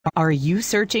Are you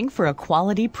searching for a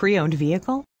quality pre-owned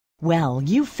vehicle? Well,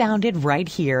 you found it right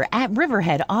here at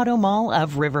Riverhead Automall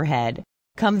of Riverhead.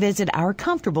 Come visit our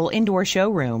comfortable indoor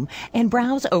showroom and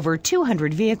browse over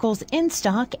 200 vehicles in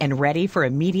stock and ready for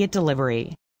immediate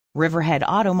delivery. Riverhead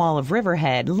Automall of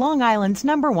Riverhead, Long Island's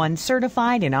 #1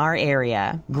 certified in our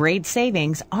area. Great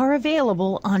savings are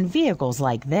available on vehicles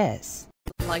like this.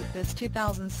 Like this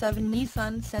 2007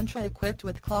 Nissan Sentra equipped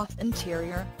with cloth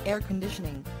interior, air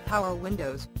conditioning, power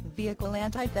windows, vehicle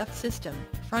anti-theft system,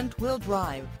 front-wheel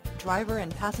drive, driver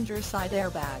and passenger side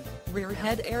airbag, rear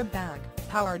head airbag,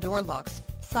 power door locks,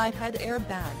 side head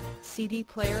airbag, CD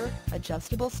player,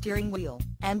 adjustable steering wheel,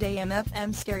 and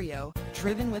AM/FM stereo,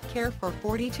 driven with care for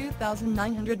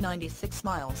 42,996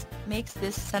 miles, makes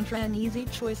this Sentra an easy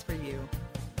choice for you.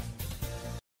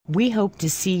 We hope to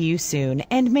see you soon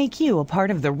and make you a part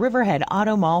of the Riverhead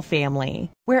Automall family,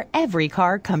 where every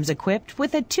car comes equipped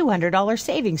with a $200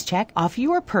 savings check off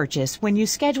your purchase when you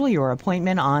schedule your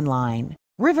appointment online.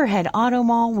 Riverhead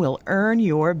Automall will earn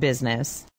your business.